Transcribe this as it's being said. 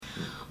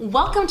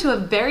Welcome to a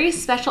very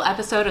special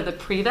episode of the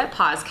Pre-Vet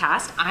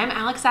Podcast. I'm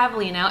Alex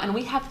Avellino, and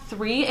we have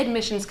 3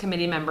 admissions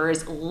committee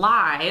members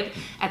live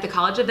at the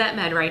College of Vet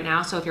Med right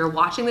now. So if you're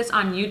watching this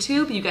on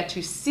YouTube, you get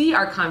to see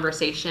our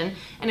conversation.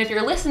 And if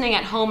you're listening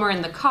at home or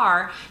in the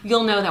car,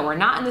 you'll know that we're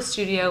not in the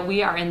studio.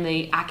 We are in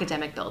the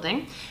academic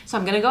building. So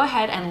I'm going to go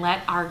ahead and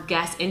let our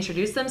guests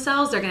introduce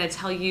themselves. They're going to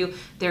tell you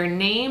their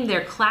name,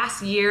 their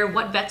class year,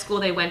 what vet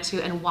school they went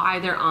to, and why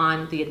they're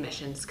on the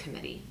admissions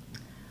committee.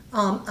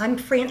 I'm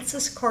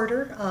Frances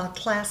Carter,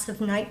 class of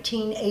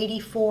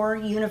 1984,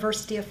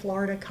 University of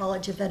Florida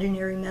College of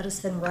Veterinary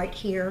Medicine right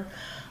here.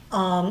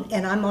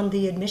 And I'm on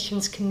the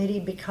admissions committee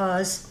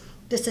because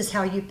this is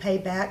how you pay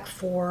back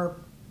for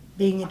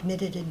being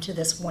admitted into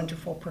this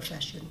wonderful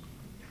profession.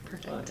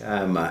 Perfect.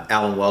 I'm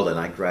Alan Weldon.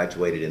 I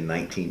graduated in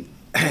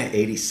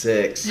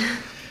 1986.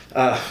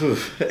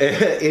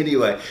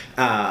 Anyway,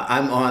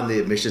 I'm on the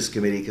admissions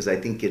committee because I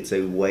think it's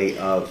a way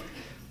of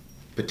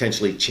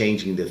potentially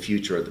changing the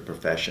future of the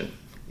profession.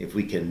 If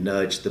we can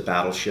nudge the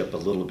battleship a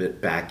little bit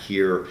back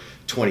here,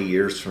 20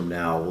 years from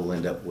now, we'll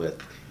end up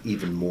with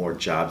even more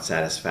job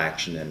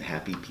satisfaction and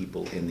happy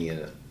people in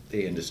the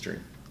industry.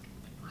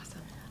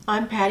 Awesome.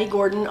 I'm Patty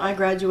Gordon. I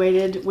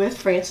graduated with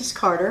Frances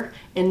Carter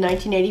in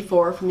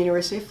 1984 from the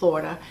University of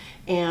Florida,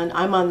 and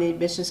I'm on the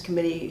admissions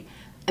committee.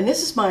 And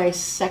this is my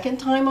second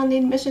time on the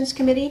admissions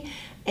committee,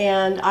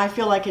 and I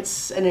feel like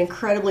it's an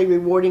incredibly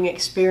rewarding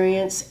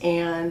experience.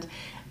 And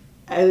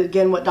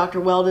again, what Dr.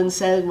 Weldon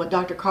said and what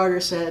Dr. Carter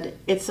said,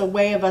 it's a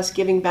way of us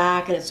giving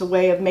back, and it's a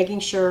way of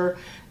making sure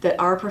that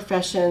our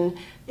profession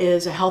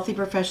is a healthy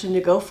profession to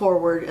go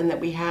forward, and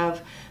that we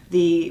have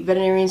the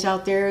veterinarians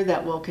out there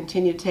that will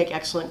continue to take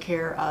excellent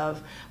care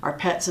of our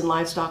pets and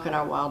livestock and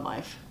our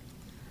wildlife.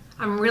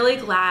 I'm really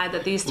glad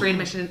that these 3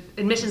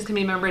 admissions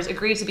committee members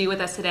agreed to be with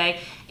us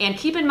today. And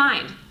keep in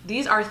mind,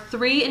 these are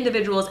 3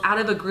 individuals out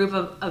of a group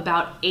of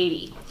about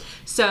 80.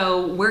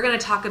 So we're going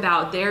to talk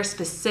about their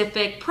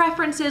specific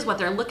preferences, what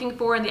they're looking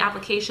for in the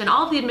application.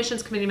 All of the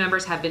admissions committee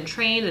members have been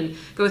trained and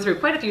go through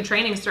quite a few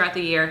trainings throughout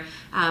the year.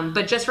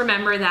 But just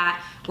remember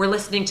that we're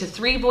listening to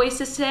 3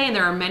 voices today, and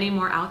there are many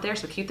more out there,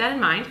 so keep that in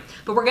mind.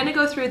 But we're going to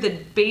go through the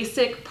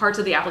basic parts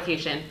of the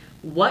application,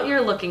 what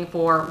you're looking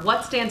for,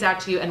 what stands out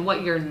to you, and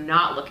what you're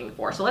not looking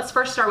for. So let's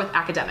first start with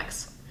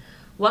academics.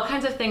 What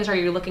kinds of things are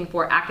you looking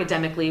for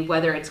academically,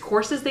 whether it's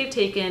courses they've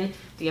taken,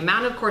 the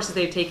amount of courses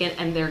they've taken,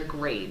 and their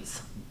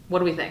grades? What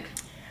do we think?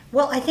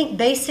 Well, I think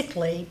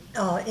basically,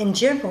 in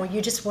general,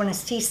 you just want to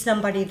see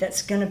somebody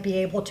that's going to be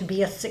able to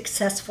be a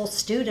successful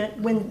student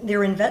when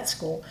they're in vet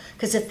school.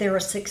 Because if they're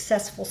a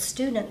successful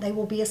student, they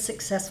will be a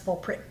successful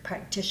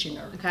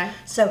practitioner. Okay.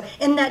 So,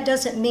 and that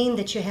doesn't mean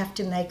that you have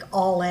to make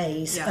all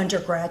A's Yeah.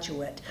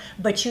 undergraduate,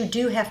 but you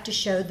do have to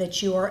show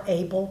that you are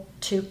able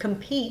to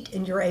compete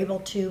and you're able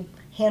to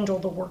handle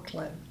the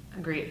workload.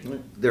 Agreed.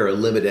 There are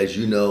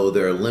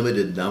there are a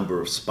limited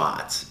number of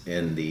spots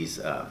in these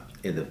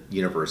in the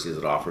universities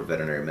that offer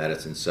veterinary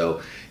medicine. So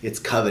it's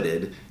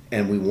coveted,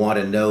 and we want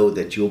to know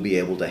that you'll be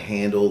able to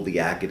handle the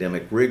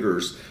academic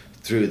rigors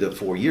through the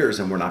 4 years,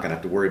 and we're not going to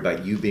have to worry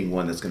about you being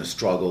one that's going to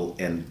struggle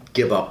and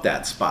give up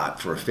that spot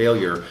for a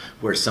failure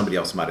where somebody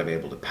else might have been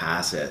able to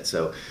pass it.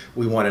 So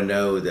we want to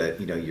know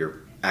that you're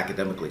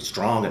academically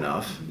strong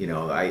enough.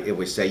 I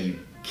always say you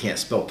can't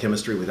spell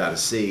chemistry without a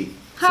C,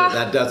 so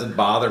that doesn't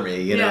bother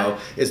me.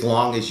 As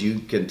long as you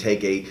can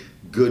take a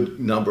good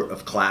number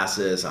of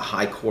classes, a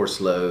high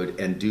course load,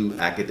 and do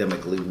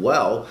academically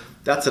well,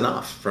 that's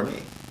enough for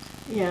me.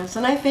 Yes,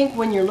 and I think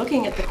when you're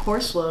looking at the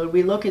course load,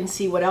 we look and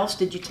see what else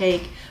did you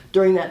take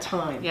during that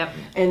time. Yep.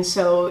 And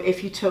so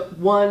if you took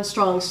 1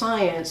 strong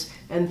science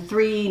and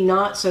 3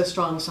 not so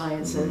strong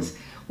sciences,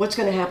 what's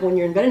going to happen when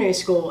you're in veterinary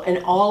school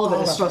and all of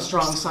it is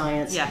strong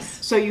science?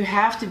 Yes. So you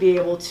have to be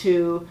able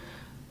to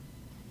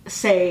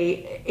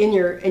say in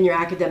your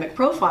academic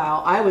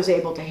profile, I was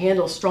able to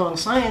handle strong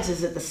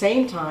sciences at the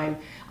same time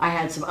I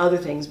had some other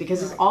things,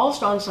 because it's all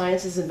strong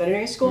sciences in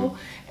veterinary school,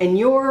 and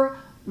you're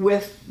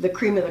with the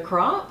cream of the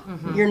crop.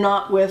 You're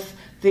not with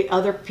the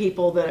other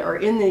people that are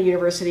in the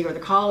university or the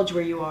college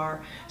where you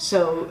are.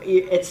 So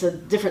it's a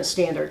different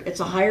standard. It's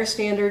a higher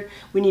standard.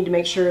 We need to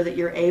make sure that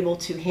you're able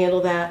to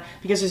handle that,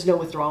 because there's no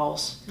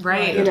withdrawals.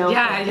 Right.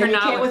 Yeah, and you're you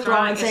not can't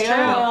withdraw and say,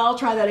 withdrawing. oh, It's true. I'll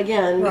try that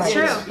again. Right.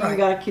 Because It's true. You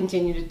got to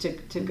continue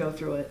to go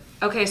through it.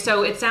 Okay,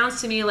 so it sounds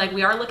to me like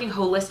we are looking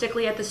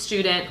holistically at the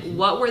student.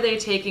 What were they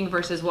taking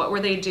versus what were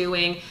they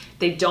doing?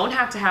 They don't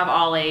have to have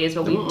all A's,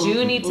 but we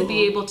do need to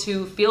be able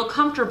to feel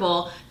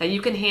comfortable that you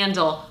can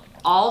handle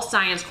all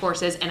science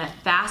courses in a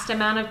fast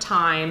amount of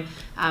time.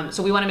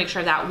 So we want to make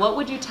sure of that. What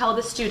would you tell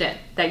the student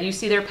that you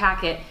see their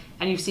packet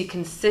and you see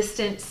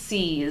consistent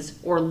C's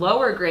or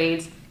lower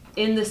grades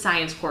in the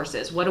science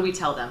courses? What do we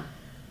tell them?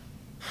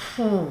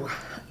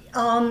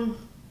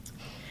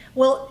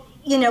 Well,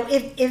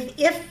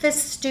 if the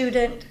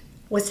student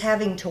was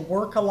having to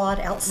work a lot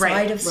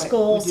outside of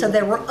school, so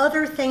there were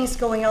other things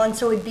going on,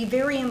 so it'd be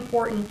very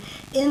important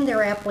in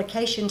their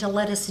application to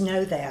let us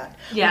know that.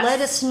 Let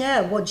us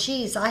know, well,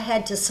 geez, I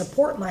had to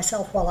support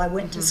myself while I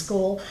went to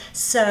school,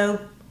 so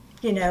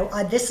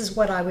this is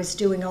what I was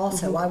doing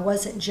also. I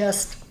wasn't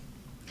just,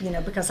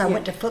 because I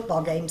went to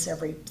football games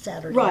every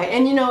Saturday. Right,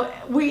 and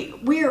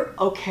we're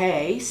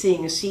okay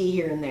seeing a C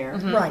here and there,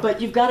 Right.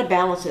 but you've got to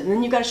balance it, and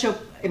then you've got to show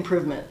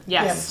improvement.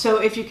 Yes. So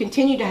if you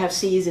continue to have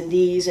C's and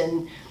D's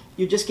and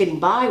you're just getting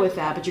by with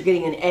that, but you're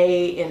getting an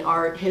A in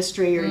art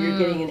history or you're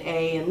getting an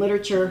A in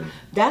literature,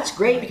 that's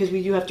great because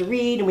we do have to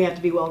read and we have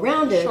to be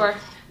well-rounded. Sure.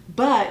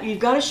 But you've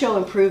got to show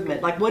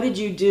improvement. Like, what did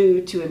you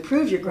do to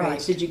improve your grades?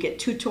 Right. Did you get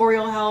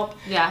tutorial help?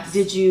 Yes.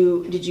 Did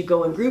you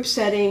go in group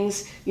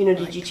settings?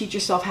 Did you teach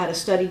yourself how to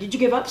study? Did you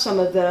give up some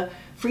of the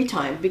free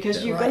time?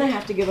 Because you're going to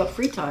have to give up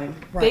free time.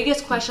 Right.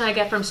 Biggest question I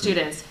get from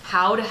students,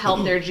 how to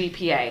help their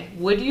GPA.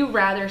 Would you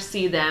rather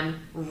see them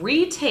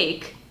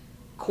retake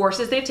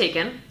courses they've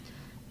taken,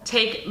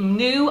 take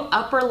new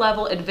upper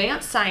level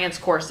advanced science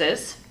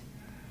courses,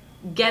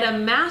 get a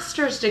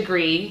master's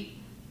degree,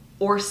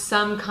 or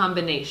some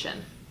combination?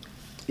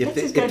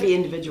 It's got to be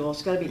individual.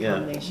 It's got to be a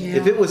combination. Yeah.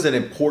 If it was an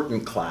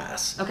important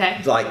class, Okay.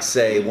 like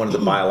say one of the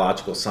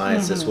biological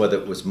sciences, whether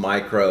it was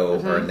micro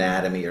or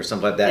anatomy or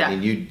something like that, Yeah.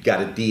 and you got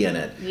a D in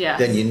it, Yes.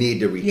 then you need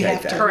to You retake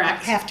have that. to,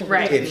 Correct. have to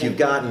Right. read If you've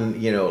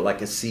gotten,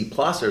 like a C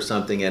plus or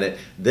something in it,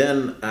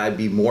 then I'd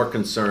be more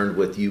concerned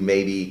with you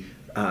maybe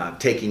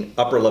taking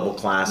upper level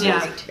classes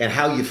Yeah. and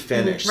how you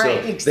finish.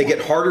 Right. So they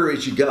get harder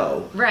as you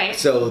go. Right.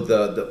 So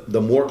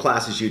the more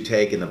classes you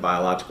take in the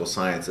biological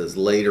sciences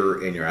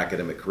later in your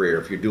academic career,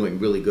 if you're doing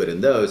really good in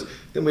those,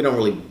 then we don't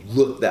really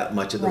look that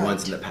much at the Right.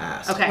 ones in the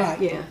past. Okay.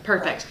 Right. Yeah.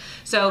 Perfect.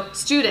 So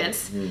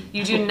students,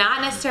 you do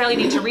not necessarily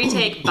need to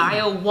retake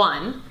Bio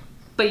 1,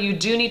 but you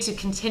do need to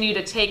continue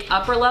to take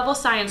upper level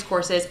science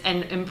courses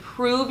and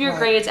improve your Right.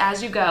 grades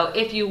as you go.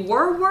 If you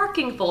were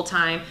working full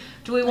time,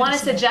 do we want to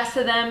us know. suggest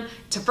to them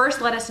to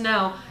first let us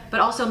know, but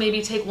also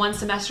maybe take one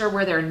semester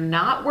where they're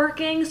not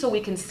working so we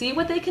can see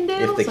what they can do?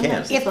 If they can.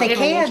 Sometimes If they it's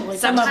can, financially-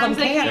 some of them Sometimes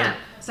they can. can't.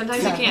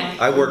 Sometimes you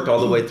can't. I worked all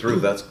the way through.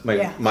 That's my,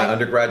 Yeah. my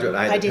undergraduate.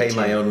 I I had to did pay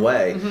my too. own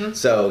way.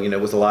 So, it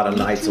was a lot of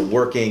nights of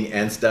working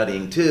and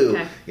studying too.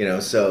 Okay.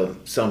 So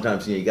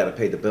sometimes you got to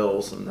pay the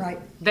bills. And Right.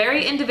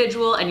 Very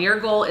individual, and your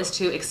goal is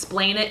to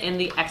explain it in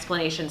the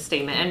explanation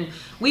statement. And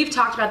we've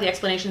talked about the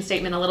explanation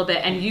statement a little bit,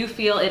 and you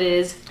feel it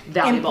is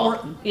valuable.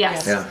 Important.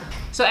 Yes. Yeah.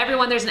 So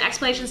everyone, there's an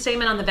explanation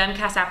statement on the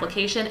VEMCAS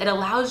application. It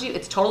allows you,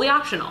 it's totally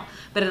optional,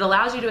 but it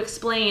allows you to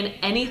explain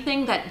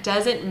anything that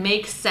doesn't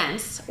make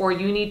sense or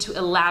you need to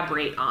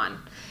elaborate on.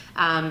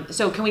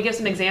 So can we give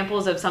some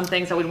examples of some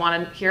things that we'd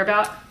want to hear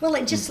about? Well,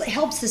 it just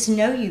helps us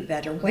know you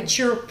better, what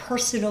your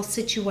personal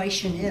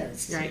situation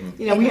is. Right.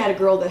 We had a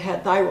girl that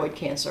had thyroid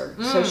cancer,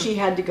 so she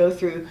had to go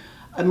through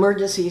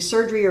emergency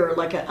surgery or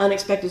like an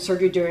unexpected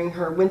surgery during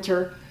her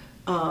winter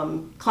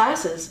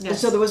classes, and Yes.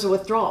 so there was a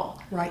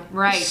withdrawal. Right.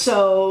 Right.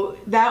 So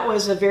that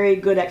was a very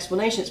good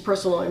explanation. It's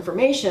personal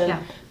information, Yeah.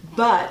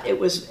 but it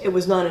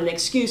was not an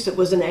excuse. It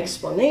was an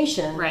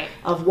explanation Right.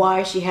 of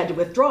why she had to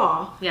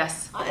withdraw.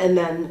 Yes. And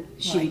then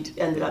she Right.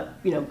 ended up,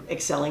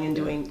 excelling and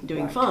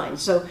doing fine.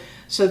 So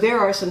there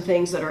are some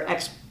things that are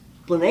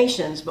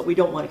explanations, but we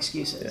don't want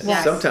excuses.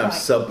 Yes. Sometimes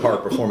Right.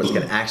 subpar performance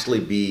can actually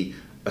be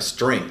a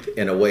strength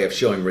in a way of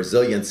showing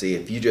resiliency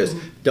if you just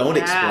don't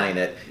Yeah. explain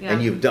it Yeah.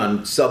 and you've done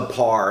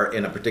subpar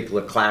in a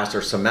particular class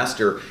or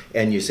semester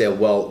and you say,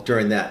 well,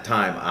 during that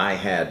time I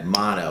had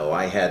mono,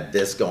 I had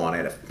this go on, I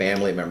had a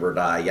family member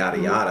die, yada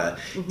yada,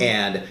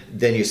 and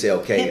then you say,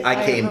 okay, Hit I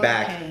by a came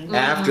back hurricane.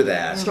 after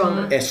that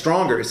Stronger. and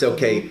stronger. It's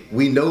okay,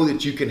 we know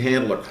that you can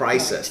handle a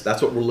crisis.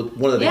 That's what one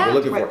of the things Yeah. we're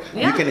looking Right. for.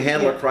 Yeah. You can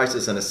handle a Yeah.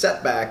 crisis and a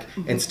setback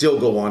and still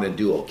go on and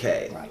do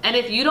okay. Right. And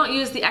if you don't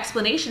use the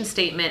explanation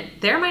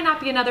statement, there might not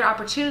be another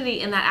opportunity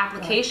in that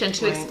application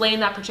to Right.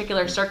 explain that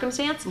particular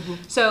circumstance.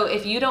 So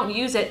if you don't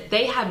use it,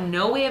 they have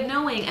no way of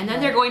knowing, and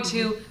then they're going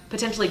to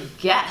potentially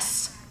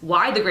guess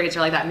why the grades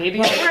are like that. Maybe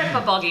you were at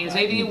football games,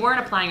 maybe you weren't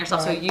applying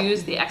yourself, so Right.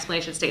 use the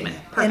explanation statement.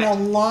 And Perfect. a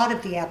lot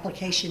of the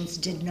applications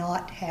did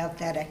not have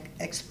that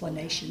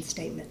explanation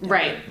statement.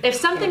 Right. If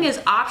something is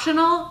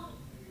optional,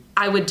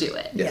 I would do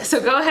it. Yes.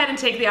 So go ahead and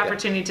take the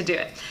opportunity to do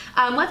it.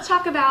 Let's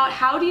talk about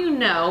how do you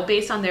know,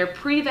 based on their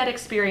pre-vet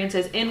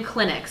experiences in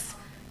clinics,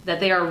 that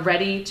they are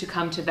ready to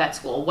come to vet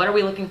school? What are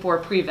we looking for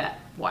pre-vet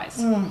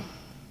wise?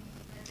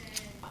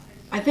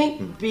 I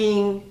think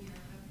being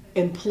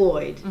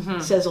employed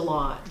says a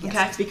lot. Yes.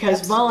 Okay. Because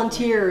Absolutely.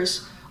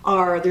 volunteers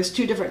there's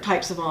two different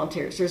types of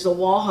volunteers. There's a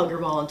wall hugger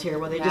volunteer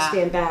where they just Yeah.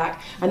 stand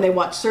back and they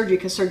watch surgery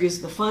because surgery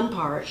is the fun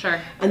part. Sure.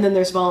 And then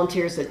there's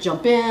volunteers that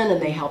jump in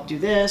and they help do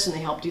this and they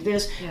help do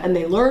this Yeah. and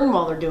they learn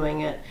while they're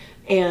doing it.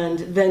 And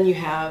then you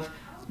have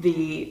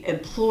the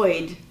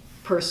employed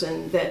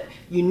person that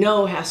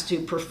has to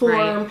perform.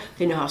 Right.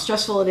 They know how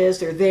stressful it is.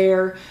 They're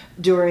there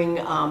during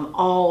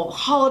all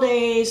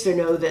holidays. They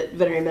know that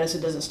veterinary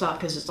medicine doesn't stop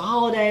because it's a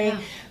holiday. Yeah.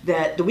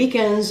 That the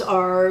weekends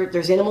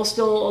there's animals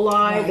still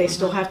alive. Right. They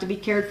still have to be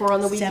cared for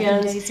on the 7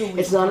 weekends. days a week.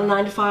 It's not a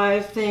 9 to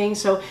 5 thing.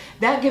 So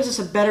that gives us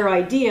a better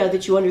idea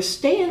that you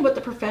understand what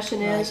the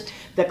profession is. Right.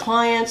 The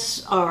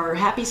clients are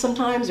happy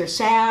sometimes. They're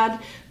sad.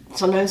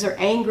 sometimes they're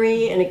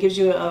angry, and it gives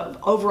you an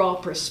overall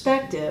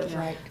perspective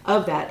Right.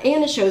 of that.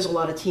 And it shows a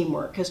lot of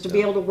teamwork, because to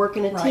be able to work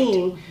in a Right.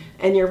 team,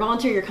 and you're a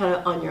volunteer, you're kind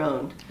of on your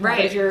own. Right.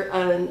 But if you're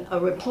an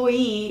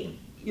employee,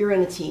 you're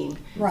in a team,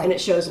 Right. and it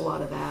shows a lot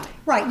of that.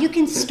 Right, you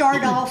can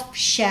start off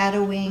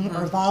shadowing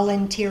or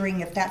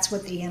volunteering if that's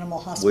what the animal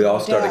hospital We all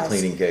started does.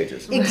 cleaning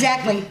cages.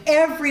 Exactly.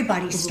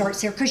 Everybody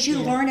starts there because you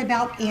learn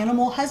about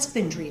animal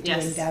husbandry doing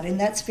Yes. that, and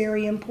that's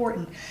very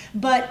important.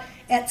 But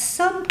at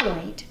some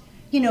point,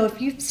 you know,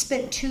 if you've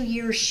spent 2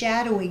 years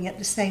shadowing at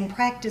the same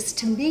practice,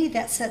 to me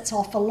that sets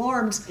off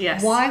alarms.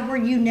 Yes. Why were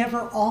you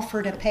never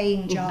offered a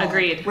paying job?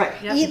 Agreed. Right.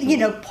 Yep. You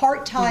know,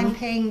 part-time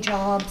paying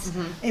jobs,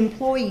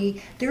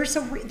 employee. There's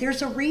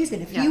a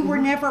reason. If Yeah. you were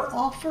never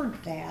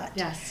offered that,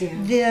 Yes.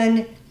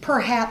 then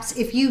perhaps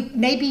if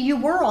maybe you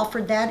were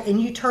offered that and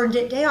you turned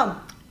it down.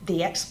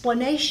 The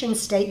explanation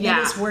statement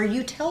Yeah. is where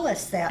you tell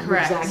us that.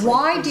 Correct. Exactly.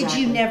 Why did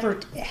Exactly. you never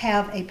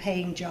have a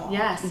paying job?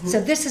 Yes.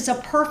 So this is a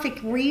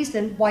perfect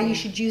reason why you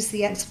should use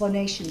the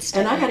explanation And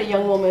statement. I had a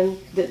young woman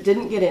that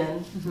didn't get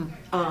in,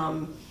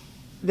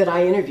 that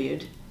I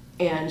interviewed,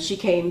 and she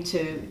came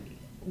to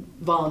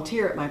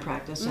volunteer at my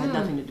practice. It had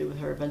nothing to do with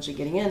her eventually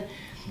getting in,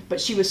 but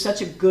she was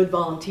such a good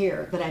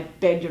volunteer that I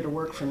begged her to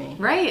work for me.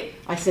 Right.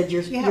 I said,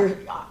 "You're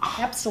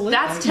Absolutely.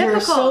 That's you're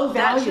typical. so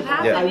That should valuable."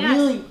 happen, I yes.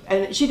 really,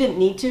 and she didn't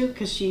need to,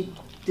 because she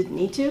didn't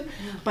need to,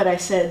 but I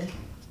said,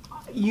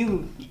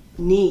 "You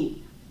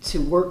need to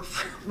work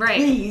for Right,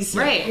 please."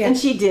 right. And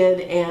she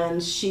did,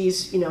 and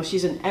she's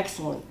an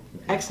excellent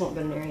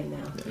veterinarian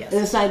now. Yes.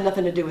 And it's had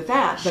nothing to do with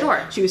that, but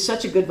Sure. she was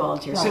such a good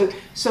volunteer. Right.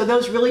 So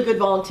those really good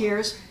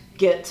volunteers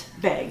get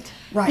begged.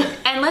 Right.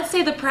 And let's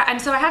say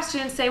and so I have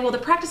students say, well, the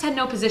practice had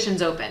no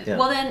positions open. Yeah.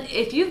 Well, then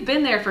if you've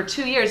been there for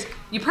 2 years,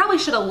 you probably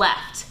should have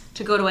left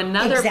to go to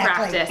another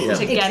Exactly. practice Yeah.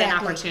 to get an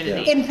Exactly.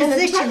 opportunity. And the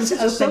positions practices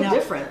are so open up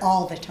different.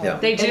 all the time. Yeah.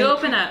 They do And-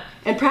 open up.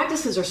 And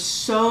practices are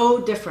so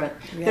different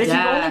that if you've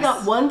only Yes.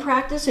 got one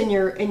practice in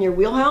your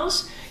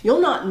wheelhouse,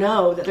 you'll not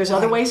know that there's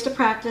other Right. ways to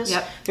practice.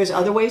 Yep. There's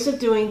other ways of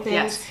doing things.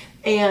 Yes.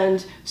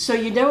 And so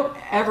you don't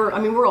ever, I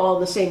mean, we're all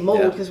in the same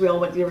mold Yeah. because we all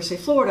went to the University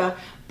of Florida,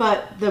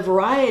 but the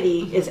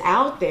variety is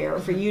out there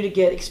for you to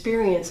get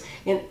experience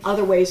in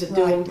other ways of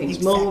doing Right, things,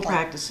 mobile exactly.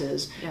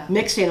 practices, Yeah.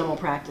 mixed animal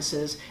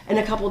practices, and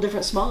a couple of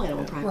different small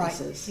animal Right.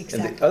 practices. And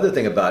Exactly. the other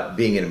thing about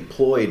being an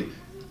employed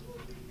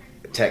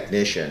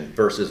technician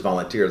versus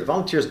volunteer, the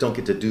volunteers don't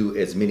get to do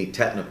as many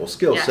technical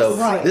skills. Yes. So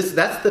Right.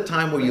 that's the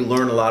time where you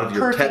learn a lot of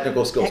your Perfect.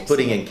 technical skills,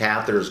 putting in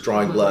catheters,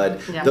 drawing blood,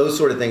 Yeah. those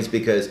sort of things,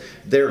 because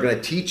they're going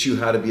to teach you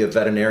how to be a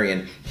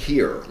veterinarian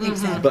here.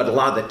 Exactly. But a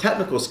lot of the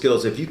technical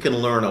skills, if you can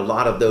learn a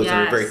lot of those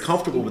and are very Yes.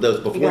 comfortable with those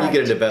before you Right.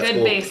 get into vet Good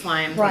school.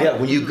 baseline. Right. Yeah,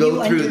 when you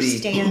go You through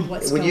understand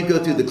what's when you going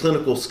go through the on.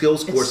 clinical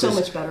skills so courses,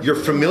 much better. you're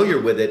familiar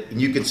with it,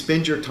 and you can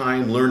spend your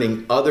time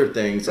learning other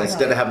things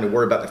instead Right. of having to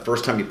worry about the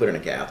first time you put in a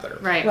catheter,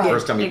 Right. the Right.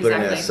 first time you put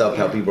in a Exactly.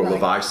 self-palpebral Right.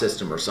 lavage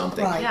system or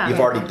something. Right. Yeah. You've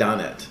already done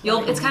it.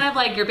 It's kind of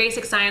like your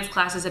basic science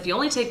classes. If you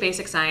only take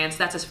basic science,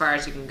 that's as far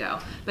as you can go.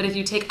 But if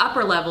you take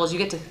upper levels, you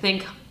get to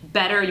think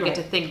better, you get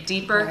to think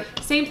deeper. Right.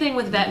 Same thing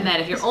with vet med.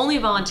 If you're only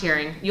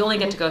volunteering, you only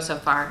get to go so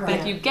far. But if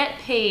Right. you get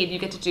paid, you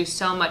get to do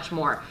so much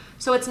more.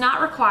 So it's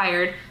not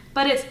required,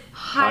 but it's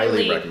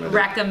highly Highly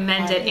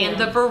recommended, Yeah. and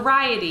the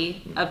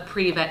variety of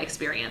pre-vet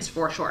experience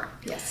for sure.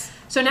 Yes.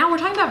 So now we're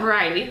talking about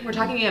variety, we're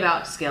talking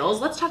about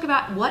skills. Let's talk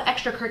about what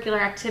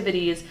extracurricular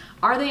activities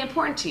are they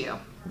important to you?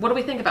 What do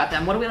we think about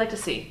them? What do we like to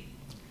see?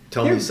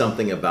 Tell me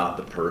something about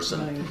the person.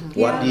 Right.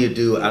 What Yeah. do you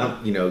do? I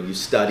don't, you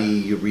study,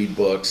 you read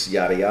books,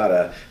 yada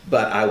yada,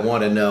 but I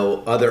want to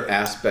know other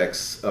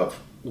aspects of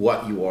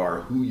what you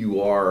are, who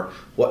you are,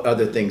 what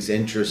other things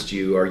interest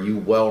you. Are you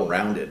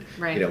well-rounded?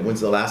 Right. When's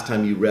the last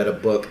time you read a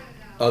book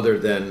other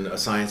than a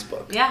science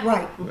book? Yeah,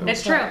 Right.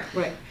 it's true.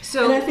 Right.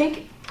 So and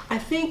I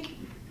think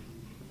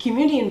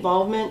community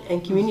involvement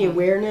and community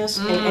awareness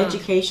and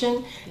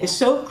education is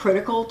so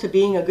critical to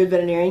being a good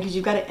veterinarian, because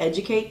you've got to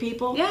educate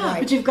people. Yeah. Right.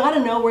 But you've got to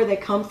know where they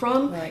come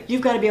from. Right.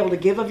 You've got to be able to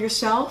give of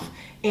yourself.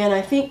 And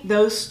I think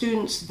those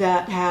students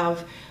that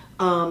have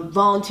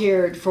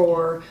volunteered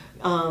for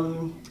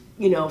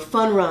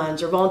fun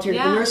runs, or volunteered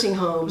at Yeah. the nursing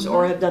homes,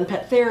 or have done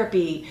pet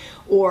therapy,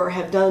 or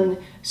have done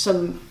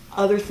some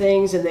other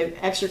things and the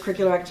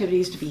extracurricular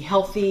activities to be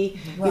healthy.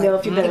 Right.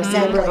 If you've been a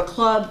member of a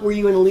club, were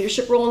you in a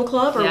leadership role in the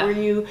club, or Yeah. were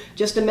you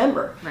just a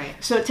member? Right.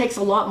 So it takes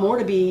a lot more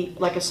to be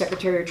like a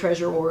secretary or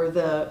treasurer or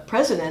the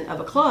president of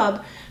a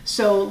club.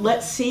 So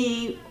let's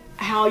see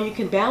how you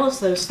can balance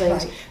those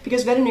things, Right.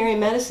 because veterinary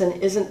medicine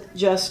isn't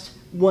just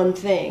one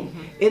thing.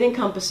 It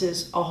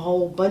encompasses a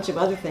whole bunch of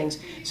other things.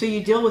 So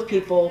you deal with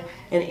people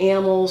and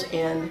animals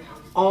and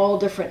all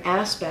different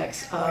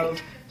aspects of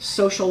Right.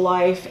 social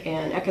life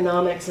and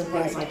economics and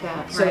things Right. like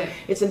that. So Right.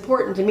 it's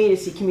important to me to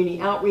see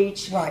community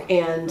outreach Right.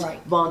 and Right.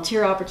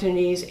 volunteer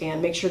opportunities,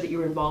 and make sure that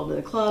you're involved in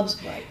the clubs.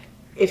 Right.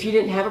 If you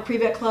didn't have a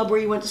pre-vet club where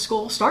you went to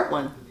school, start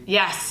one.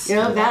 yes. I've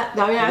Love seen that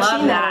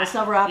on that.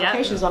 several Yep.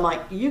 applications. I'm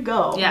like, you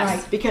go. Yes.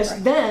 Right. Because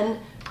Right. then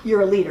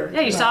you're a leader.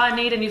 Yeah, you saw a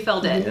need and you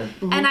filled it.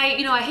 Yeah. And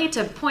I hate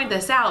to point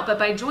this out, but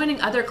by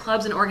joining other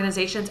clubs and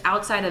organizations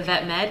outside of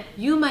vet med,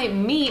 you might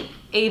meet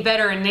a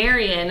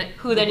veterinarian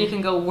who then you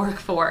can go work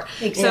for.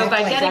 So by Exactly.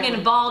 getting Exactly.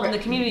 involved in the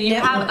community, you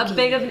have a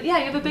Networking. you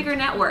have a bigger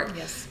network.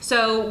 Yes.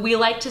 So we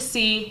like to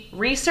see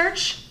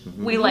research,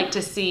 we like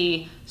to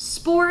see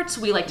sports,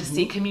 we like to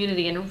see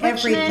community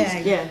enrichment.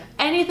 Everything. Yeah.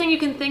 Anything you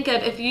can think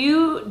of. If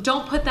you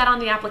don't put that on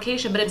the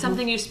application, but it's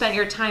something you spent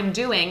your time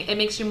doing, it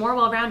makes you more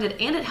well-rounded,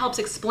 and it helps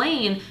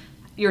explain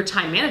your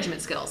time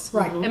management skills.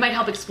 Right. It might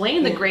help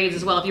explain the grades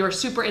as well if you were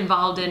super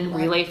involved in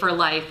Relay for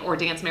Life or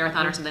Dance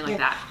Marathon or something like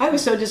that. I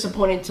was so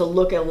disappointed to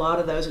look at a lot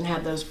of those and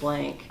have those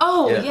blank.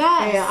 Oh, Yeah.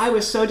 yes. Yeah, I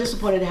was so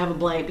disappointed to have a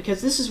blank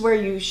because this is where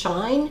you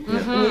shine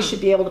and you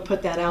should be able to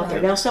put that out there.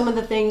 Now, some of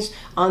the things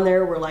on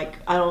there were like,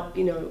 I don't,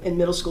 in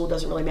middle school it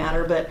doesn't really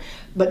matter, but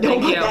don't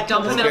Thank put you. that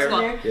Don't kind put of middle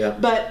stuff in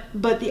school. there.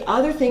 But the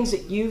other things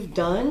that you've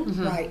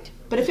done, Right.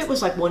 but if it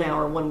was like 1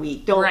 hour, 1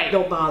 week, don't Right.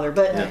 don't bother.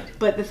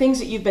 But the things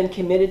that you've been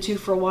committed to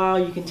for a while,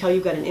 you can tell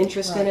you've got an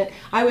interest in Right. it.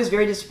 I was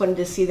very disappointed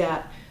to see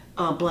that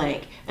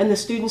blank. And the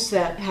students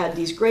that had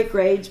these great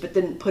grades but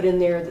didn't put in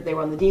there that they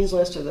were on the dean's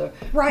list or the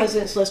Right.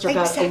 president's list or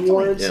got Exactly.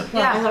 awards. Yeah.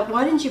 Yeah. I thought,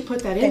 why didn't you put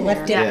that They in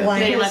left there? it Yeah,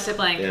 blank. they left it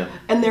blank. Yeah.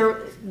 And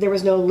there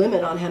was no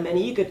limit on how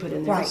many you could put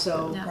in there. Right.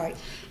 So Right.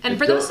 And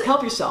for Don't- those,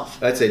 help yourself.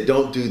 I'd say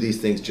don't do these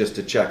things just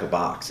to check a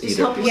box Just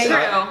either. help yourself.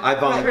 True. I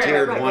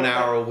volunteered Right, right, 1 right,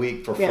 hour right. a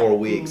week for Yeah. 4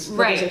 weeks.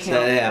 Right. That doesn't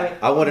count. Yeah, Right.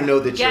 I want to know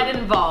that get you're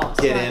involved.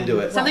 get into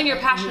it. Something you're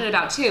passionate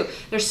about too.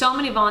 There's so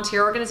many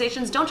volunteer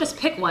organizations. Don't just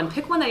pick one.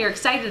 Pick one that you're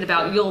excited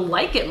about. You'll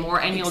like it more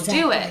and you'll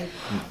do it. Exactly.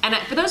 And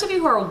for those of you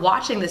who are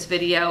watching this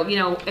video,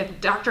 if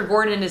Dr.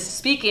 Gordon is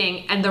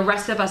speaking and the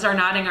rest of us are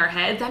nodding our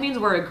heads, that means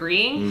we're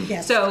agreeing.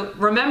 Yes. So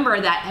remember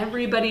that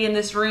everybody in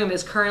this room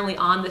is currently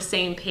on the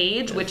same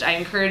page, which I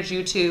encourage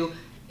you to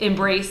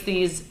embrace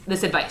this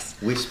advice.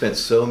 We've spent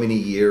so many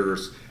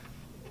years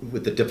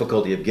with the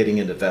difficulty of getting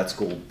into vet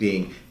school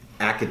being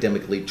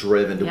academically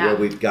driven to Yeah. where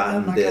we've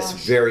gotten Oh my this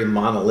gosh. very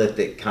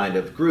monolithic kind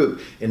of group,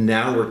 and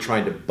now we're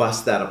trying to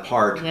bust that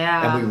apart.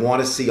 Yeah. And we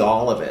want to see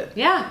all of it.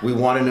 Yeah. We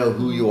want to know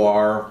who you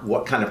are,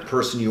 what kind of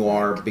person you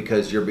are,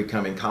 because you're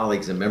becoming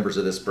colleagues and members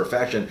of this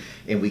profession,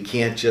 and we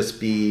can't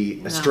just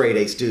be a straight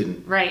A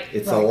student. Right.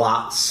 It's Right. a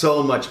lot,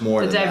 so much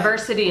more The than that.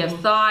 diversity of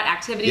thought,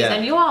 activities, Yeah.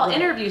 and you all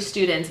interview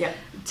students. Yeah.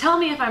 Tell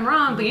me if I'm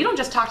wrong, but you don't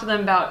just talk to them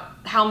about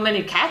how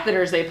many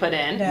catheters they put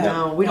in. No.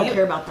 No, we don't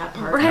care about that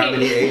part. Right. How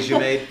many A's you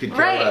made could care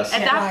Right. less.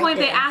 At that Right. point,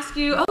 they ask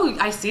you, "Oh,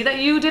 I see that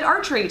you did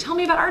archery. Tell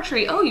me about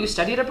archery. Oh, you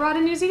studied abroad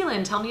in New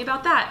Zealand. Tell me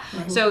about that."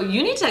 So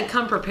you need to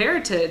come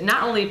prepared to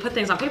not only put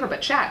things on paper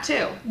but chat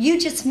too. You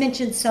just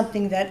mentioned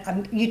something that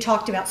you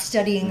talked about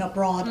studying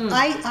abroad.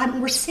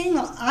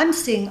 I'm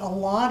seeing a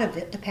lot of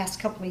it the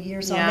past couple of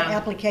years on Yeah. the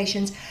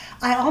applications.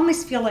 I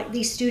almost feel like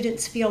these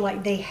students feel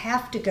like they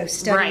have to go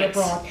study Right.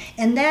 abroad,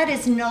 and that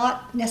is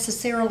not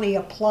necessarily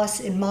a plus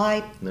in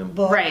my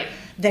book. Right.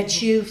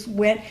 That you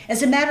went.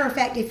 As a matter of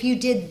fact, if you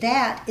did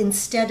that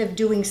instead of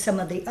doing some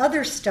of the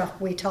other stuff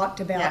we talked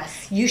about,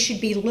 Yes. you should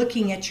be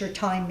looking at your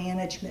time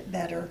management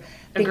better.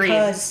 Agreed.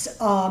 Because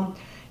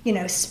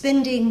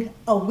spending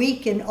a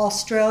week in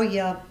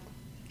Australia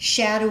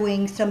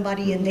shadowing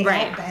somebody in the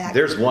Right. outback.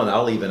 There's one,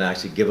 I'll even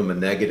actually give them a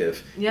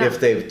negative. Yeah.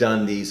 If they've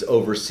done these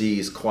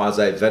overseas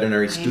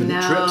quasi-veterinary student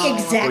know. trips.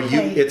 Exactly.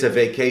 Where it's a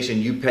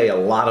vacation, you pay a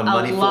lot of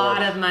money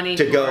lot of money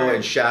to go for it.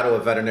 and shadow a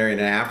veterinarian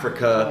in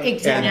Africa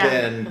Exactly.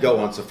 and then go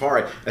on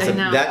safari. I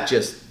know. That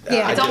just,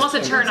 Yeah. I It's just- almost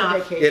a turn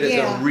off. it is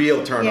Yeah. a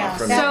real turn Yeah, off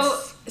for me. that's-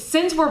 So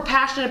since we're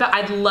passionate about,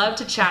 I'd love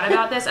to chat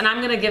about this, and I'm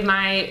going to give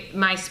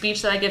my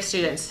speech that I give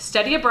students.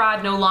 Study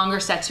abroad no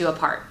longer sets you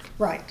apart.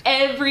 Right.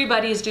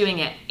 Everybody's doing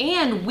it,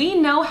 and we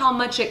know how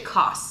much it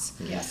costs.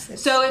 Yes.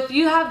 it's- So if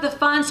you have the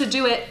funds to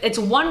do it, it's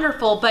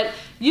wonderful, but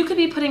you could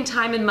be putting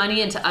time and money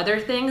into other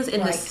things in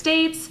the Right.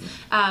 States.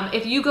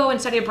 If you go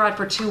and study abroad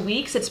for 2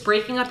 weeks, it's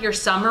breaking up your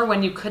summer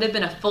when you could have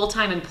been a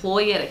full-time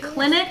employee at a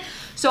clinic.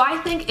 So I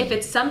think if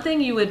it's something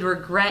you would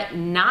regret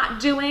not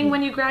doing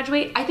when you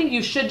graduate, I think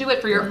you should do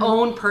it for your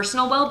own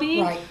personal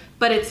well-being, Right.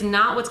 but it's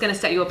not what's going to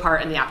set you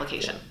apart in the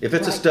application. If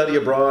it's a Right. study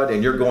abroad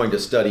and you're going to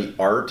study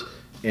art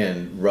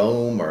in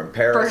Rome or in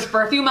Paris,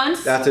 For a few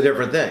months? that's a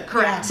different thing.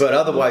 Correct. But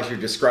otherwise, you're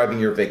describing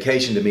your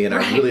vacation to me, and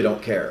I really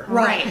don't care.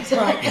 right.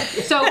 Right.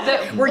 So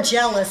We're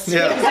jealous.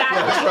 Yeah, Exactly.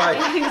 that's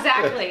right.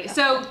 Exactly.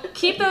 So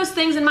keep those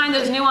things in mind,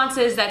 those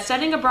nuances that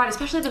studying abroad,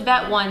 especially the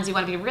vet ones, you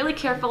want to be really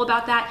careful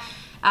about that.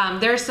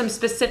 There's some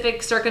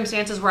specific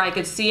circumstances where I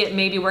could see it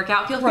maybe work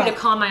out. Feel free to Right.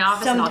 call my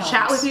office and I'll chat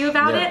Sometimes. with you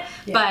about Yeah. it.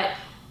 Yeah. But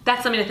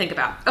that's something to think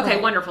about. Okay,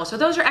 Right. wonderful. So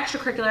those are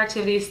extracurricular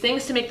activities,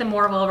 things to make them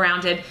more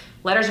well-rounded.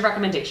 Letters of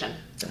recommendation.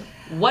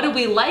 What do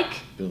we like?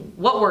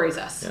 What worries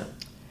us? Yeah.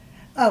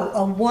 Oh,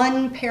 a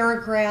one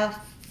paragraph,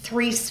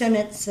 3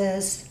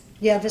 sentences.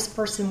 Yeah, this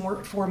person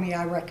worked for me.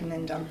 I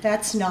recommend them.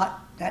 That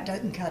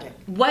doesn't cut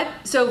it.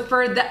 So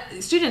for the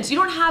students, you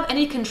don't have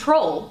any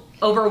control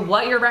over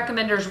what your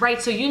recommenders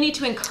write, so you need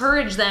to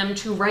encourage them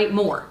to write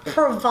more.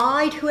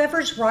 Provide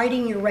whoever's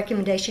writing your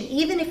recommendation,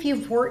 even if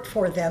you've worked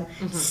for them,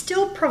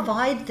 still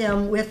provide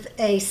them with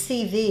a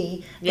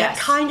CV Yes.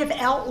 that kind of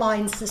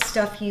outlines the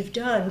stuff you've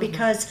done.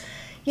 Because,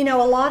 a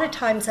lot of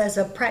times as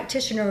a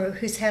practitioner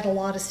who's had a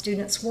lot of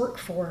students work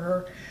for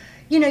her,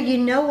 you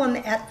know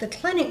them at the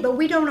clinic, but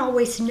we don't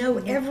always know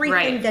everything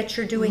Right. that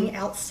you're doing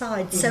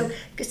outside.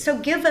 So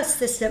give us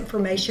this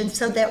information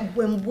so that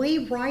when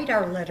we write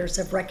our letters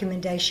of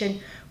recommendation,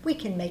 we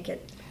can make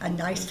it a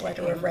nice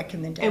letter of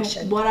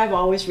recommendation. And what I've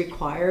always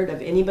required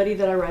of anybody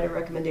that I write a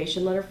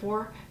recommendation letter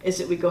for is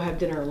that we go have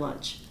dinner or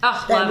lunch.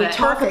 Oh, That love we it.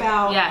 Talk Perfect.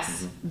 about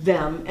Yes.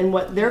 them and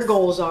what their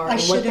goals are I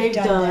and should what have they've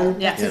done done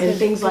that. Yes. and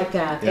things like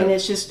that. Yeah. And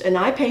it's just, and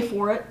I pay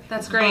for it.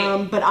 That's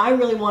great. But I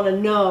really want to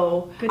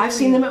know. Good I've for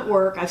seen you. them at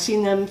work. I've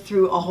seen them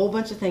through a whole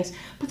bunch of things.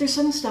 But there's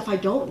some stuff I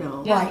don't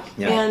know. Yeah. Right.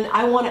 Yeah. And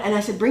I want to. And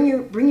I said, bring your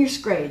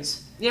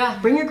grades. Yeah.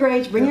 Bring your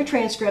grades. Bring your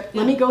transcript.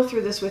 Let me go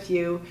through this with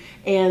you,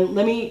 and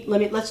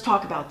let's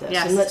talk about this.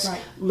 Yes. And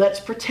Right. let's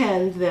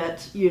pretend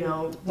that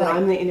that Right.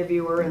 I'm the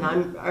interviewer and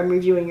I'm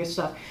reviewing your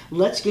stuff.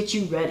 Let's get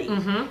you ready,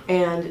 Mm-hmm.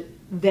 and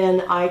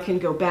then I can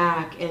go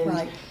back and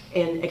Right.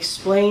 and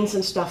explain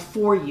some stuff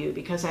for you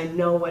because I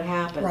know what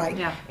happened. Right.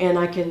 Yeah. And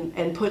I can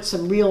put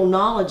some real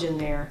knowledge in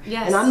there.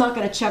 Yes. And I'm not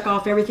going to check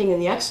off everything in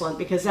the excellent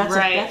because that's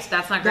Right.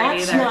 That's not great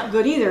that's either. not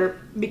good either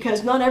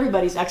because not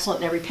everybody's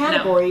excellent in every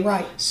category.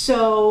 Right.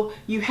 So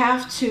you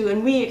have to,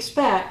 and we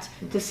expect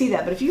to see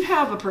that. But if you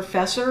have a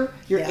professor,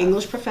 your Yeah.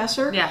 English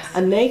professor, Yes.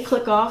 and they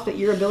click off that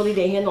your ability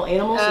to handle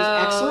animals is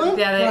excellent.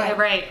 Yeah, Right.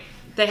 right.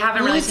 They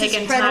haven't really Loses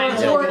taken time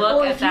credibility. to Or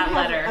look if at that you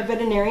have letter. a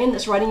veterinarian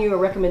that's writing you a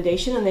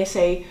recommendation and they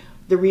say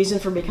the reason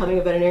for becoming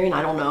a veterinarian,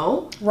 I don't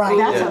know. Right.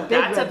 That's Yeah. a big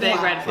That's a red big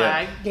flag. red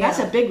flag. Yeah. That's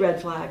a big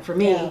red flag for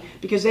me Yeah.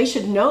 because they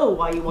should know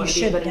why you want You to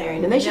be a should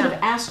veterinarian, know. and they should Yeah. have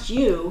asked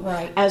you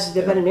Right. as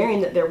the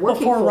veterinarian that they're working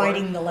Before for.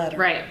 writing the letter.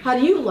 Right. How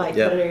do you like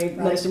Yeah. veterinary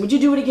medicine? Would you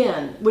do it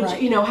again? Would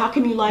Right. you, how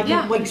come you like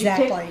Yeah, it? What did you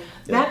exactly. pick?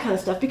 That kind of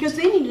stuff because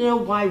they need to know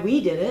why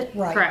we did it.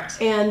 Right. Correct.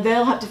 And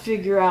they'll have to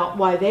figure out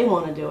why they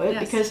want to do it Yes.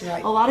 because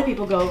Right. a lot of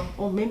people go,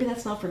 well, maybe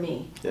that's not for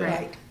me.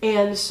 Right.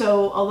 And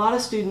so a lot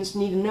of students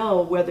need to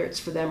know whether it's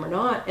for them or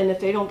not. And if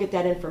they don't get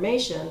that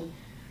information,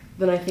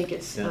 then I think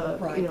it's,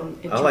 Right. in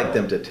I like trouble.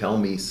 them to tell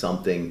me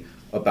something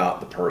about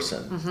the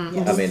person.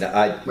 Yes. I mean,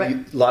 Right.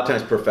 a lot of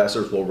times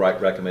professors will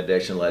write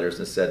recommendation letters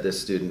and said this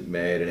student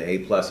made an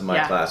A+ in my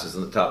Yeah. classes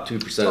in the top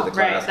 2% of the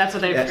Right, class. that's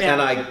what they- and, yeah.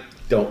 and I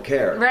don't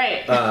care.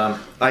 Right.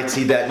 I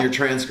see that in your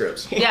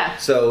transcripts. Yeah.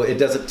 So it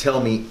doesn't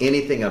tell me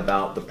anything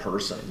about the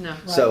person. No.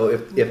 So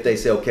if they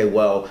say, okay,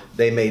 well,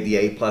 they made the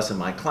A+ in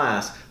my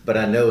class, but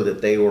I know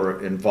that they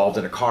were involved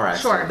in a car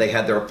accident. Sure. They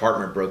had their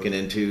apartment broken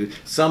into,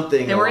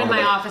 something. They were in along my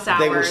the way. office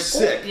They were hours.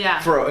 sick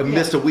Yeah.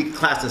 missed a week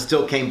class and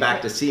still came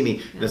back to see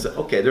me. And I said,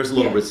 okay, there's a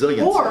little Yeah.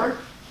 resilience Or there.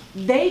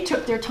 they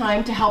took their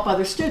time to help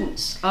other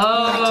students.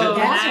 Oh,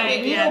 That's nice. a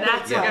Yeah, real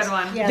that's big a good plus.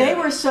 one. Yeah.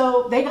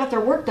 They got their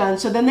work done,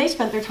 so then they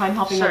spent their time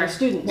helping Sure. other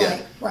students. Yeah.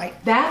 Right. Right.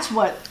 That's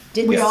what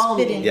Didn't we all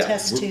spit need. in Yeah,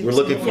 test tubes. we're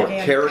looking and for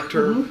organic.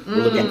 character. We're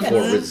looking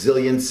for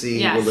resiliency.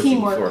 Yes. We're looking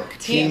Teamwork. for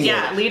teamwork,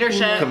 Yeah,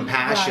 leadership.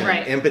 compassion,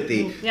 Right.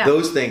 empathy, Yeah.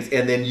 those things,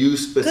 and then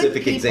use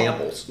specific people.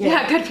 examples.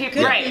 Yeah, good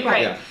people. Good Right, people.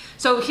 right. Yeah.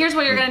 So here's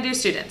what you're going to do,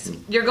 students.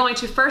 You're going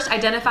to first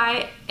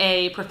identify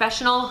a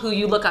professional who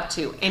you look up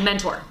to, a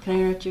mentor. Can I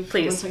interrupt you for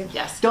Please. 1 second?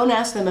 Yes. Don't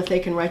ask them if they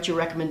can write you a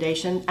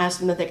recommendation.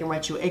 Ask them if they can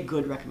write you a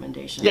good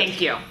recommendation.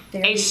 Thank you.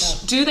 There you go.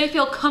 Do they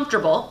feel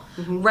comfortable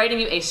writing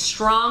you a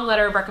strong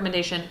letter of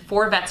recommendation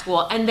for vet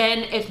school? And then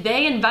if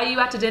they invite you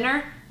out to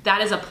dinner,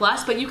 that is a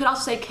plus. But you could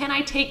also say, can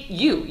I take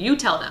you? You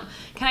tell them.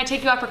 Can I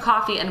take you out for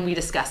coffee and we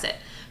discuss it?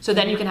 So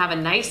then you can have a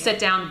nice sit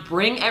down,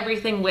 bring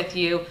everything with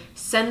you,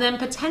 send them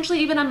potentially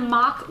even a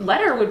mock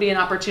letter would be an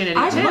opportunity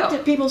I've too. looked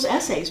at people's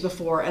essays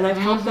before, and I've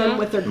helped them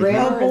with their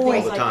grammar Oh, and boy.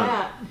 things All the like time.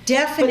 that.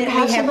 Definitely But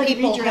have have somebody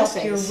people read your help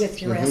you essays.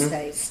 with your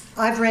essays.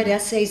 I've read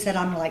essays that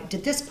I'm like,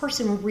 did this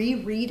person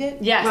reread it?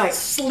 Yes. Right.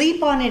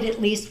 Sleep on it at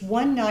least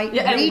one night,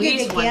 Yeah, at read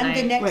least it one again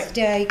the night. next Right.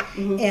 day,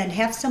 and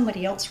have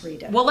somebody else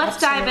read it. Well,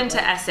 let's dive Absolutely.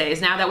 into essays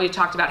now that we've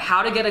talked about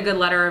how to get a good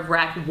letter of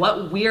rec,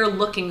 what we're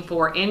looking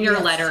for in your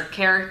Yes. letter,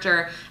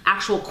 character,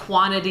 actual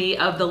quantity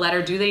of the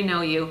letter, do they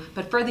know you?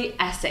 But for the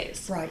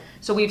essays. Right.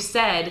 So we've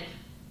said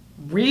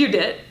read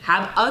it,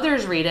 have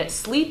others read it,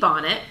 sleep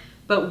on it,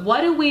 but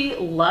what do we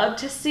love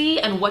to see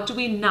and what do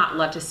we not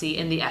love to see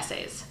in the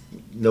essays?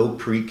 No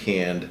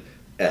pre-canned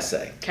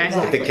essay. Okay. If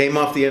Exactly. it came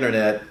off the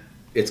internet,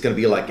 it's going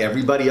to be like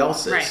everybody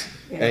else's, Right.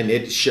 and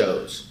it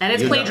shows. And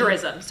it's You know.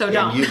 plagiarism, so And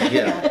don't.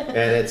 and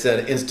it's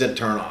an instant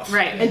turnoff.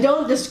 Right. And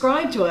don't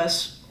describe to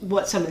us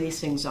what some of these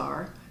things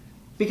are,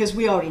 because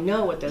we already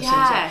know what those things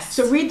are. Yes.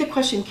 So read the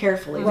question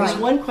carefully. Right. There's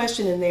one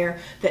question in there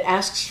that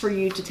asks for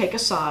you to take a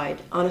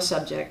side on a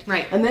subject.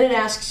 Right. And then it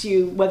asks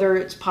you whether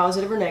it's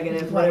positive or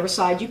negative, whatever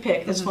side you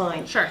pick, that's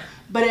fine. Sure.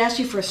 But it asks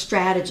you for a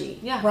strategy.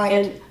 Yeah. Right.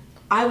 And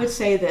I would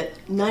say that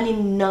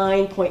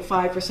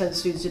 99.5% of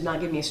students did not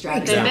give me a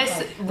strategy. They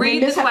Exactly.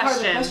 read They miss the that part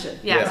of the question. question.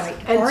 Yes. Right.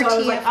 And so I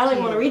was like, I don't even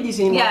RTFQ. want to read these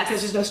anymore Yes.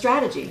 because there's no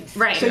strategy.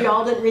 Right. So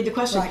y'all didn't read the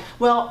question. Right.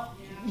 Well,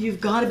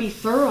 you've got to be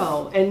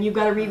thorough and you've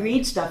got to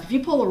reread stuff. If you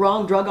pull the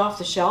wrong drug off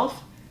the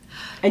shelf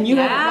and you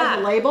haven't read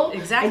the label,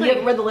 and exactly. you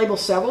haven't read the label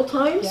several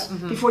times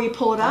Yeah. before you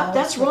pull it up, Always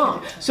that's look at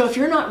wrong. it. So if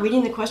you're not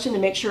reading the question to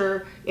make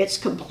sure it's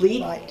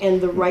complete Right. and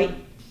the right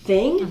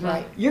thing,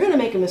 Right. you're going to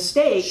make a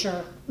mistake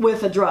Sure.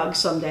 with a drug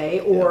someday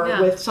or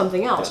Yeah. with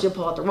something else. Yeah. You'll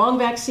pull out the wrong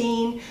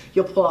vaccine,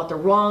 you'll pull out the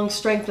wrong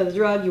strength of the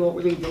drug, you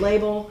won't read the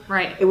label,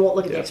 Right. it won't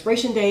look at the Yeah.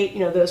 expiration date,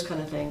 those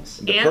kind of things.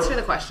 Answer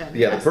the question.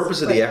 Yeah, Yes. the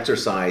purpose of the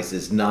exercise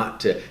is not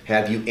to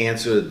have you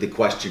answer the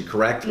question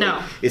correctly. No.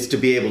 It's to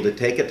be able to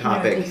take a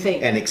topic and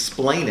think. and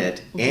explain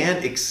it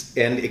and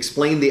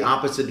explain the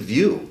opposite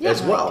view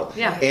as well.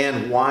 Yeah.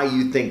 And why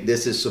you think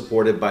this is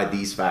supported by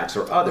these facts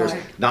or others.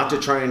 Right. Not to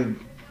try and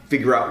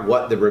figure out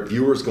what the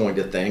reviewer's going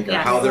to think or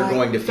Yes. how they're Right.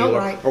 going to feel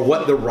Right. or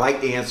what the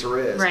right answer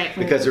is. Right.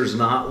 Because there's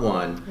not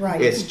one. Right.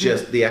 It's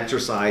just the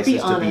exercise Be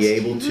is to honest. be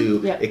able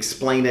to Yeah.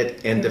 explain it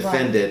and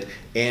defend it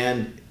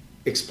and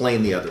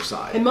explain the other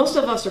side. And most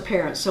of us are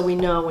parents, so we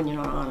know when you're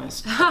not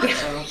honest.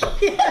 So,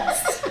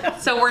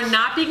 So we're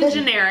not being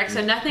generic,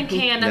 so nothing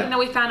No. that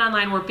we found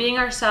online. We're being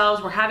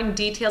ourselves. We're having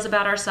details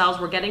about ourselves.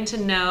 We're getting to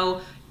know,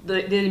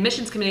 the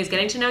admissions committee is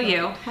getting to know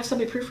you. have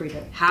somebody proofread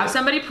it. Have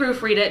somebody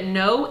proofread it.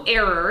 No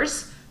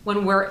errors.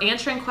 When we're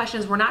answering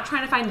questions, we're not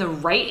trying to find the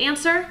right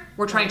answer.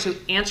 We're trying to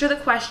answer the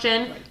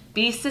question,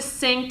 be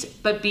succinct,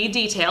 but be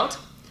detailed.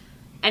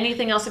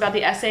 Anything else about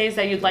the essays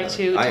that you'd like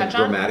to I am touch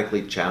on?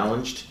 grammatically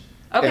challenged.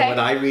 Okay. And when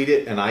I read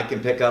it and I can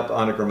pick up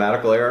on a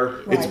grammatical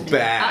error, it's Right.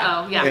 bad.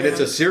 Uh-oh, yeah. And it's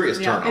a serious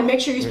Yeah. turn. And make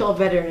sure you spell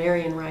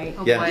veterinarian right.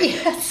 Oh, Yeah. boy.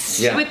 Yes.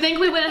 Yeah. You would think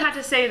we wouldn't have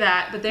to say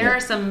that, but there Yeah. are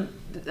some.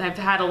 I've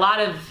had a lot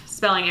of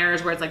spelling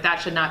errors where it's like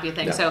that should not be a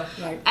thing. Yeah. So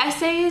Right.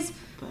 essays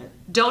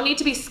don't need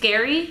to be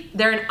scary.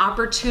 They're an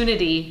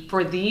opportunity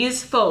for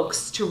these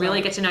folks to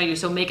really get to know you.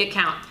 So make it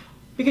count.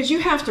 Because you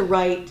have to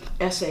write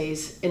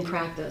essays in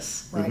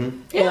practice. Right.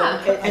 You know,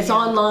 Yeah. it's Yeah.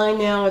 online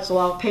now, it's a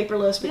lot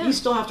paperless, but Yeah. you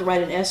still have to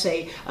write an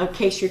essay, a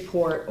case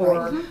report,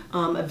 or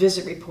a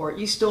visit report.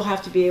 You still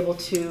have to be able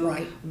to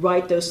Right.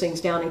 write those things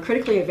down and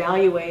critically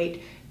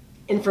evaluate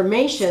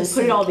information,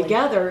 put it all Succinctly.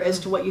 together as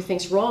to what you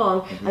think's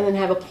wrong, and then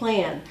have a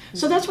plan.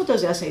 So that's what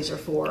those essays are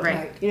for.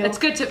 Right. You know? It's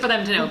good for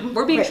them to know.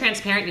 We're being Right.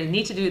 transparent. You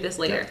need to do this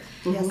later.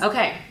 Yes.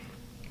 Okay.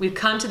 We've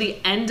come to the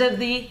end of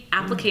the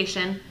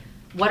application.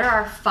 What are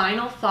our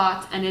final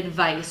thoughts and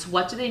advice?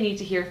 What do they need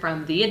to hear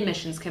from the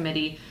admissions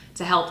committee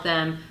to help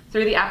them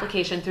through the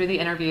application, through the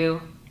interview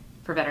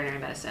for veterinary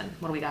medicine?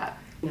 What do we got?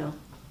 You know.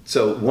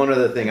 So one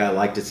other thing I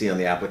like to see on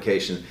the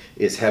application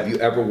is, have you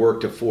ever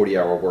worked a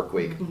 40-hour work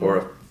week or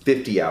a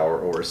 50-hour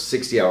or a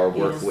 60-hour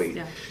work Yes. week?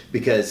 Yeah.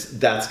 Because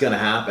that's going to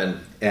happen.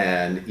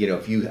 And,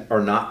 if you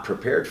are not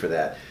prepared for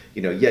that,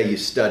 you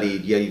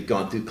studied, you've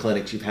gone through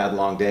clinics, you've had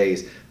long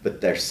days, but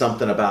there's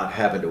something about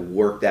having to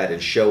work that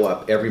and show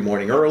up every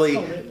morning early,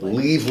 Absolutely.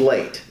 leave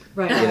late.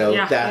 Right.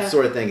 Yeah. That Yeah.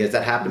 sort of thing. Has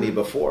that happened to you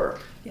before?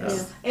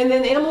 Yes. And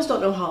then animals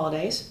don't know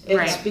holidays. It's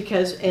Right.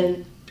 because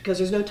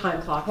there's no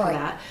time clock for Right.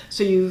 that.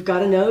 So you've got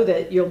to know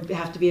that you'll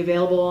have to be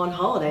available on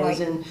holidays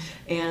Right. and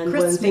when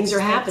Christmas, things are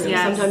happening.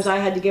 Yes. Sometimes I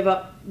had to give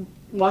up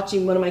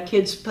watching one of my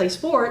kids play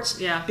sports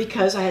Yeah.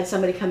 because I had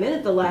somebody come in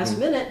at the last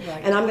minute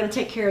Right. and I'm going to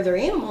take care of their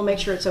animal, make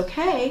sure it's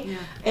okay, Yeah.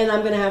 and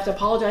I'm going to have to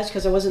apologize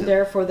because I wasn't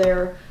there for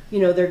their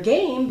their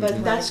game,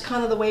 but that's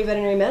kind of the way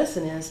veterinary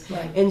medicine is.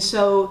 Right. And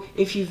so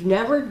if you've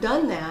never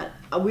done that,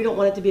 we don't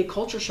want it to be a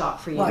culture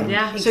shock for you. Right.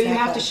 Yeah. So you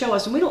have to Exactly. show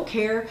us, and we don't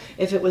care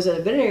if it was at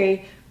a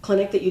veterinary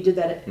clinic that you did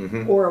that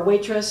at, or a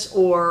waitress,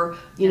 or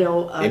a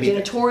Anything.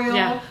 janitorial,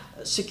 Yeah.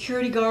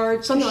 security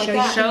guard, something like Show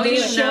that. Show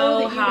you Show know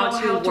that you how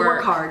know to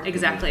work hard.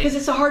 Exactly. Because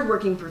it's a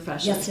hardworking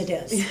profession. Yes, it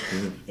is.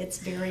 It's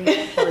very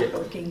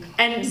hardworking.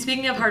 And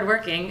speaking of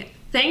hardworking,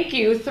 thank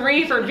you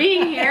three for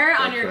being here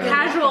on your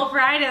casual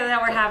Friday that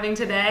we're having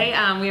today.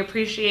 We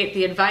appreciate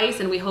the advice,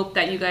 and we hope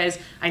that you guys,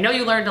 I know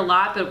you learned a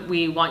lot, but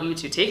we want you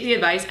to take the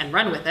advice and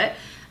run with it.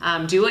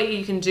 Do what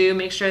you can do,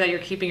 make sure that you're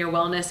keeping your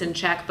wellness in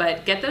check,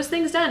 but get those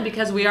things done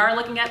because we are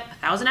looking at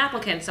 1,000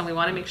 applicants and we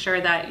want to make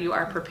sure that you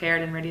are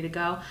prepared and ready to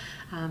go.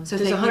 So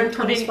There's thank you for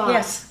 120 being- spots.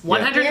 Yes.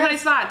 120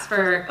 Yes. spots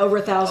for Over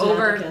 1,000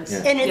 Over- applicants.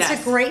 Yeah. And it's Yes.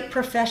 a great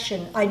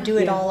profession. I'd do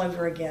it Yeah. all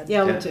over again.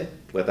 Yeah, Yeah. me too.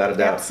 Without a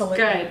doubt. Absolutely.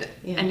 Good.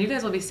 Yeah. And you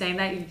guys will be saying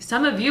that.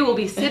 Some of you will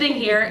be sitting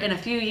here in a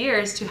few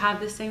years to have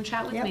this same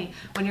chat with Yep. me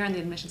when you're on the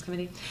admissions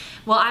committee.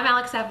 Well, I'm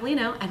Alex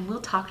Avellino, and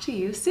we'll talk to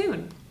you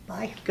soon.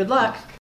 Bye. Good luck.